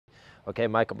Okay,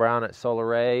 Michael Brown at Solar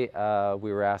Ray.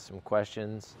 We were asked some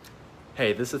questions.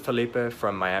 Hey, this is Felipe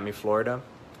from Miami, Florida.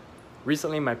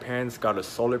 Recently, my parents got a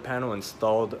solar panel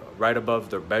installed right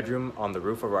above their bedroom on the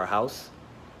roof of our house,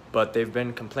 but they've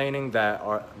been complaining that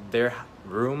their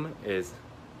room is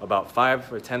about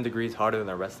 5 or 10 degrees hotter than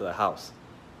the rest of the house.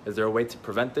 Is there a way to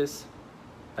prevent this?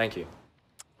 Thank you.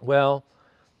 Well,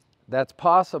 that's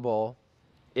possible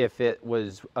if it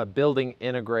was a building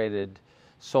integrated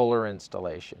solar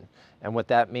installation. And what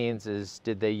that means is,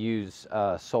 did they use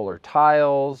solar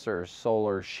tiles or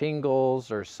solar shingles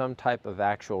or some type of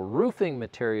actual roofing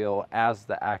material as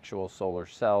the actual solar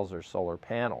cells or solar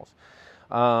panels?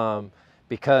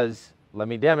 Because, let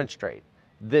me demonstrate.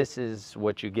 This is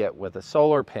what you get with a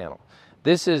solar panel.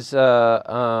 This is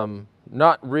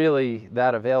not really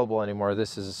that available anymore.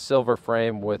 This is a silver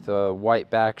frame with a white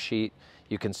back sheet.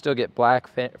 You can still get black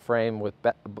frame with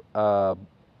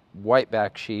white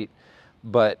back sheet,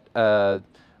 but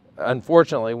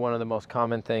unfortunately, one of the most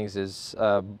common things is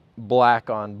black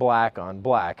on black on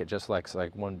black. It just looks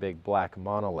like one big black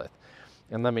monolith.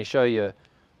 And let me show you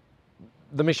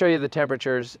the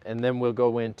temperatures, and then we'll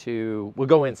go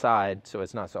inside so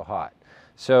it's not so hot.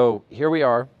 So here we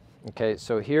are. Okay,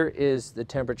 so here is the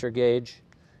temperature gauge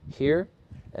here,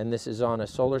 and this is on a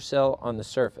solar cell on the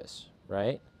surface,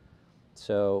 right?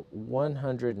 So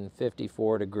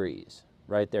 154 degrees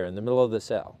right there in the middle of the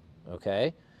cell,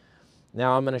 okay?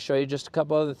 Now I'm going to show you just a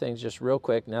couple other things just real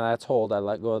quick. Now that's hold. I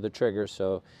let go of the trigger,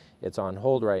 so it's on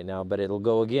hold right now, but it'll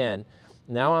go again.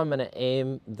 Now I'm going to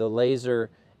aim the laser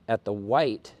at the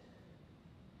white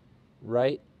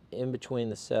right in between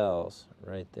the cells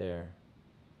right there.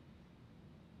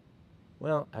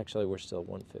 Well, actually we're still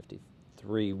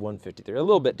 153, 153, a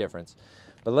little bit difference.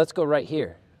 But let's go right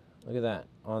here. Look at that,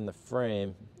 on the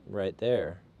frame right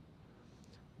there,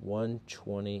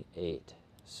 128.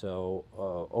 So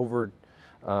over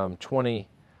 20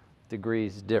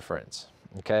 degrees difference,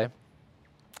 okay?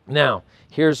 Now,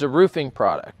 here's a roofing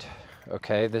product,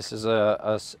 okay? This is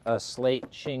a slate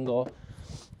shingle.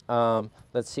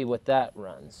 Let's see what that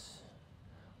runs.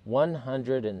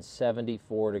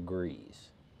 174 degrees,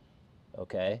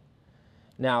 okay?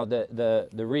 Now, the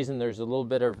reason there's a little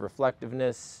bit of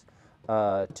reflectiveness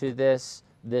to this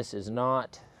is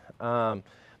not,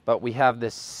 but we have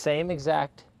this same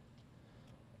exact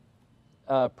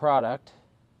product,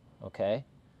 okay?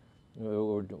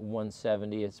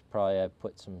 170, it's probably, I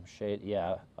put some shade,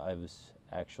 yeah, I was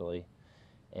actually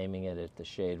aiming it at the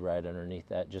shade right underneath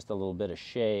that, just a little bit of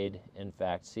shade. In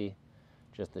fact, see,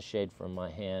 just the shade from my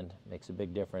hand makes a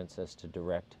big difference as to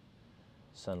direct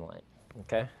sunlight,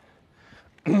 okay?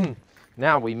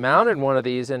 Now, we mounted one of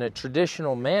these in a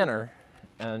traditional manner,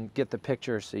 and get the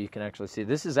picture so you can actually see.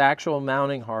 This is actual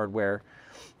mounting hardware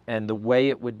and the way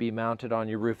it would be mounted on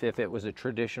your roof if it was a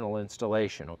traditional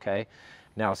installation, okay?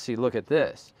 Now, see, look at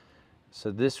this. So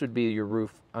this would be your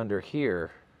roof under here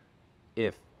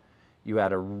if you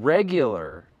had a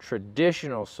regular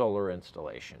traditional solar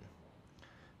installation,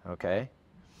 okay?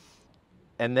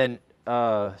 And then,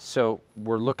 so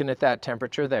we're looking at that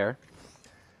temperature there.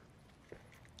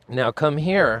 Now come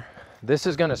here, this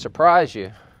is gonna surprise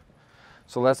you.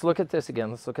 So let's look at this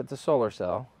again. Let's look at the solar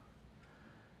cell.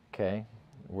 Okay,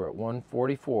 we're at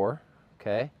 144,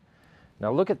 okay?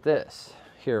 Now look at this.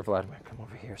 Here, Vladimir, come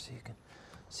over here so you can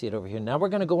see it over here. Now we're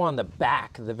gonna go on the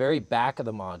back, the very back of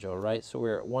the module, right? So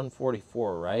we're at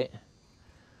 144, right?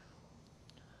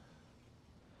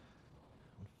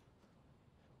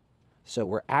 So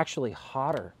we're actually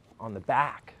hotter on the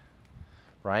back,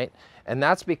 right? And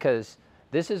that's because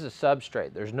this is a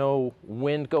substrate. There's no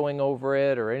wind going over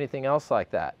it or anything else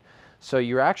like that. So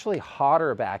you're actually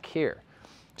hotter back here.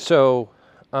 So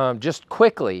just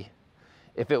quickly,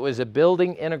 if it was a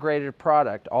building integrated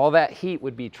product, all that heat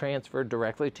would be transferred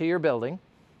directly to your building.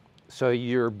 So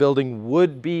your building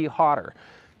would be hotter,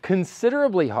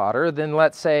 considerably hotter than,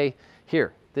 let's say,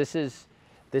 here. This is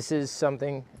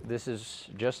something, this is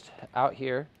just out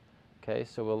here. Okay,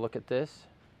 so we'll look at this.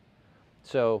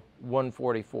 So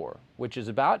 144, which is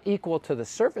about equal to the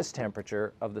surface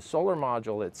temperature of the solar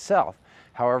module itself.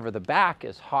 However, the back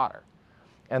is hotter.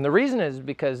 And the reason is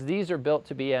because these are built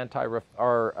to be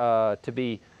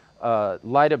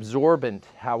light absorbent.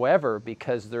 However,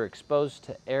 because they're exposed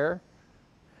to air,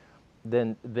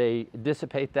 then they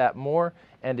dissipate that more,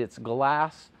 and it's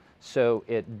glass, so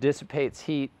it dissipates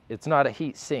heat. It's not a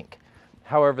heat sink.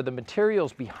 However, the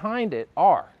materials behind it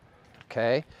are,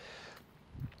 okay?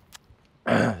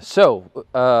 So,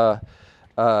 and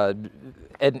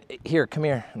here, come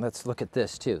here, let's look at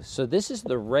this too. So this is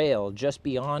the rail just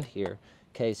beyond here.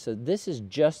 Okay, so this is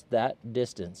just that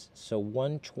distance. So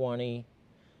 120,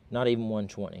 not even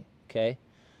 120. okay?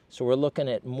 So we're looking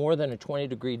at more than a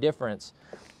 20-degree difference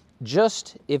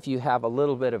just if you have a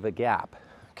little bit of a gap,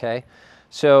 okay?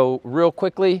 So real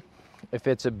quickly, if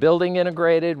it's a building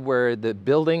integrated where the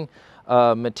building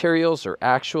materials are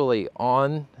actually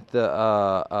on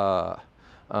the,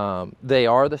 they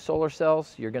are the solar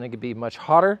cells, you're gonna be much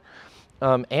hotter.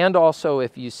 And also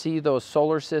if you see those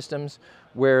solar systems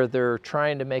where they're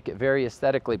trying to make it very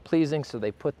aesthetically pleasing, so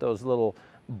they put those little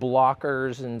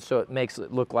blockers, and so it makes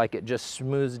it look like it just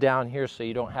smooths down here so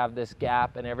you don't have this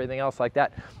gap and everything else like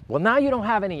that. Well, now you don't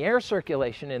have any air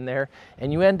circulation in there,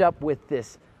 and you end up with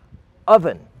this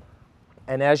oven.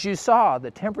 And as you saw,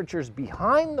 the temperatures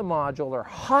behind the module are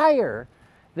higher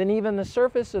than even the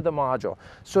surface of the module.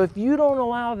 So if you don't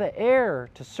allow the air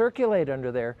to circulate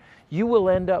under there, you will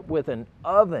end up with an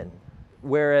oven.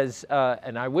 Whereas,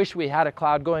 and I wish we had a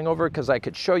cloud going over because I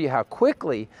could show you how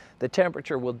quickly the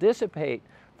temperature will dissipate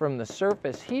from the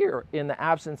surface here in the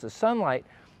absence of sunlight,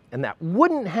 and that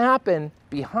wouldn't happen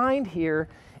behind here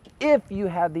if you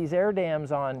had these air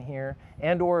dams on here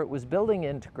and or it was building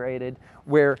integrated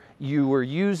where you were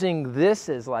using this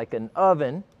as like an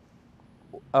oven.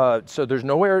 So there's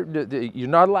nowhere, you're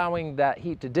not allowing that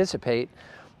heat to dissipate,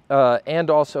 and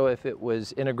also if it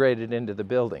was integrated into the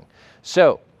building.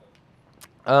 So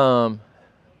in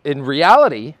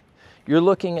reality, you're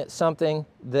looking at something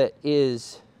that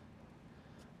is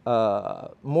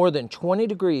more than 20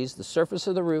 degrees, the surface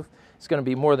of the roof is going to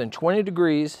be more than 20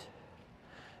 degrees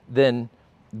than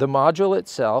the module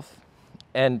itself.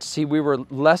 And see, we were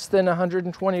less than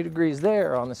 120 degrees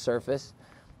there on the surface,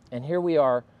 and here we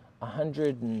are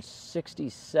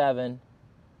 167,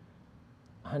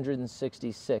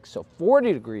 166, so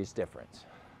 40 degrees difference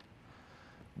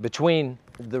between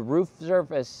the roof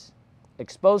surface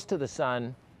exposed to the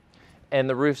sun and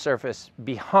the roof surface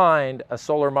behind a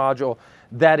solar module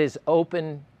that is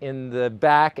open in the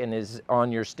back and is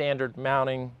on your standard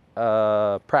mounting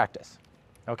practice.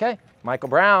 Okay, Michael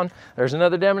Brown, there's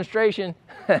another demonstration.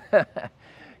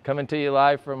 Coming to you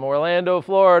live from Orlando,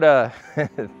 Florida.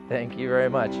 Thank you very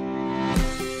much.